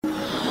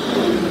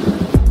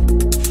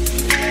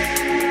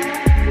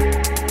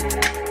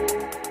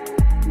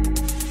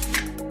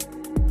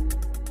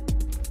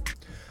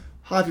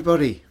Hi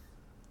everybody,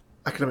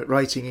 Academic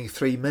Writing in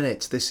 3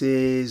 minutes. This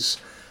is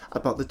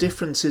about the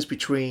differences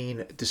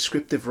between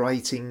descriptive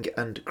writing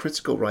and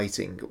critical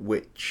writing,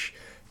 which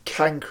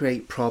can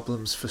create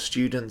problems for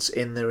students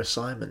in their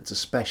assignments,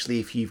 especially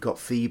if you've got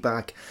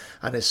feedback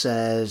and it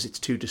says it's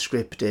too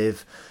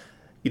descriptive,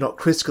 you're not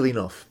critical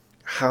enough.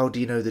 How do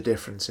you know the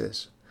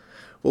differences?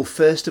 Well,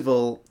 first of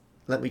all,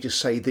 let me just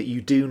say that you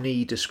do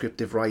need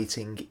descriptive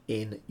writing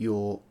in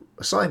your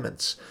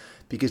assignments,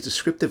 because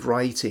descriptive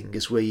writing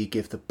is where you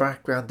give the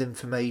background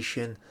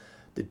information,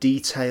 the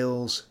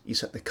details, you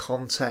set the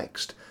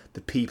context, the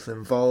people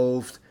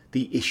involved,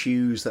 the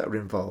issues that are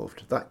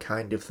involved, that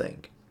kind of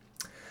thing.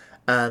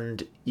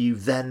 And you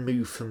then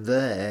move from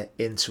there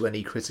into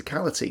any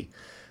criticality.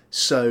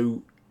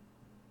 So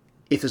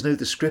if there's no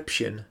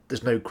description,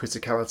 there's no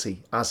criticality,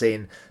 as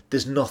in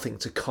there's nothing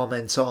to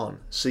comment on,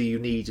 so you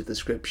need a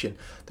description.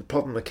 The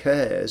problem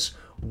occurs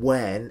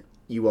when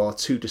you are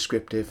too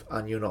descriptive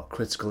and you're not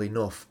critical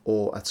enough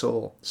or at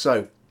all.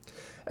 So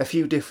a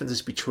few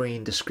differences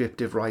between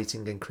descriptive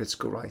writing and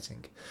critical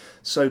writing.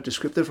 So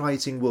descriptive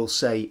writing will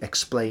say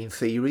explain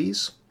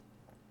theories,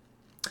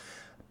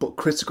 but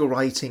critical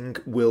writing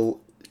will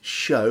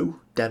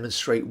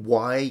demonstrate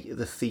why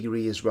the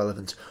theory is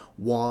relevant.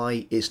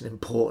 Why is an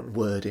important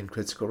word in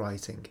critical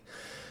writing.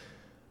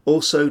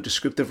 Also,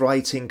 descriptive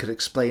writing could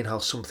explain how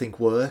something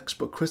works,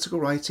 but critical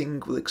writing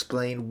will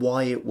explain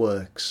why it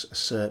works a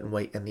certain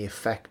way and the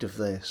effect of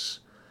this.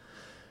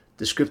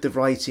 Descriptive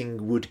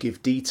writing would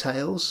give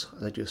details,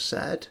 as I just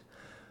said,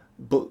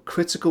 but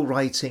critical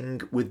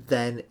writing would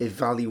then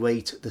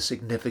evaluate the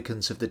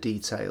significance of the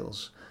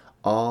details.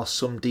 Are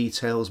some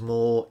details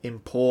more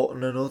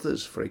important than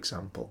others, for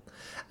example?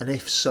 And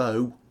if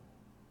so,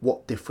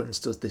 what difference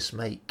does this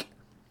make?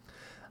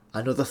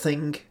 Another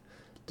thing,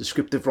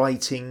 descriptive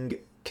writing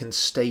can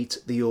state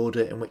the order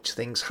in which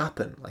things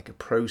happen, like a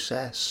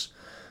process,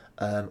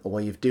 a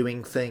way of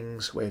doing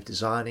things, way of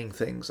designing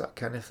things, that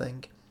kind of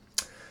thing.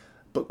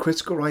 But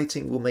critical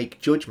writing will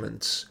make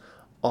judgments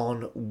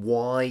on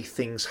why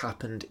things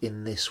happened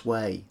in this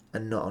way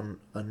and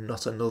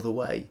not another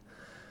way.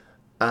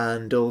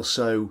 And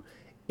also,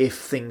 if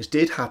things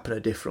did happen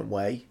a different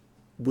way,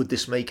 would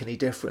this make any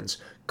difference?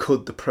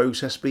 Could the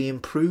process be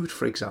improved,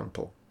 for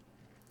example?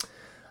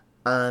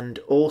 And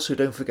also,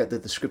 don't forget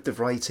that descriptive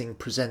writing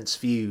presents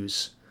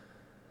views,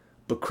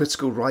 but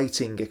critical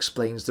writing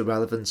explains the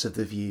relevance of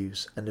the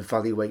views and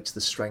evaluates the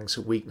strengths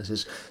and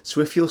weaknesses.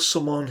 So if you're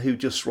someone who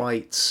just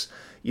writes,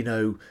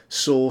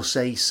 source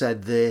A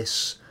said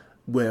this,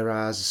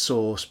 whereas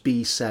source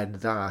B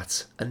said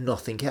that, and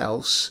nothing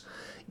else,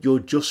 you're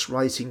just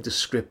writing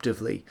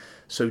descriptively.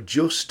 So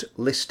just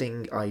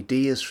listing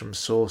ideas from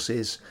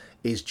sources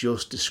is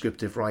just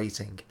descriptive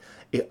writing.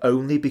 It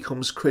only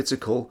becomes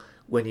critical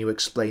when you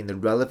explain the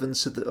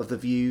relevance of the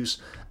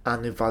views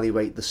and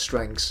evaluate the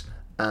strengths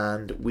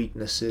and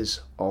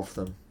weaknesses of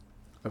them.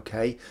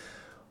 Okay?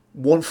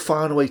 One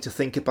final way to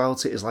think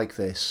about it is like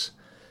this.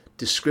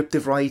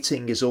 Descriptive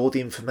writing is all the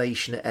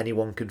information that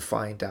anyone can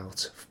find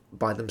out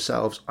by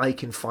themselves. I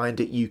can find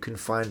it, you can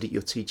find it,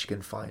 your teacher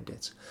can find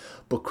it.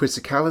 But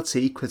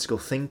criticality, critical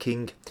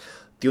thinking,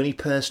 the only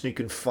person who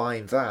can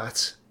find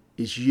that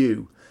is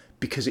you,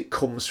 because it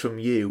comes from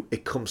you.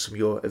 It comes from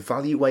your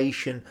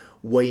evaluation,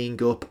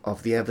 weighing up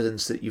of the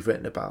evidence that you've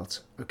written about.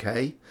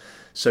 Okay?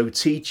 So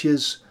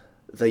teachers,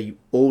 they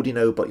already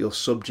know about your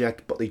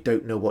subject, but they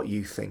don't know what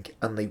you think,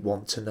 and they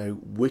want to know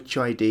which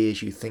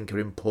ideas you think are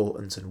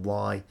important and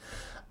why.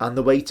 And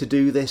the way to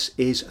do this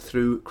is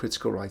through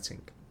critical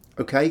writing.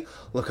 Okay,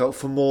 look out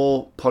for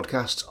more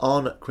podcasts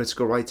on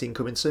critical writing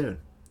coming soon.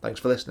 Thanks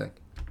for listening.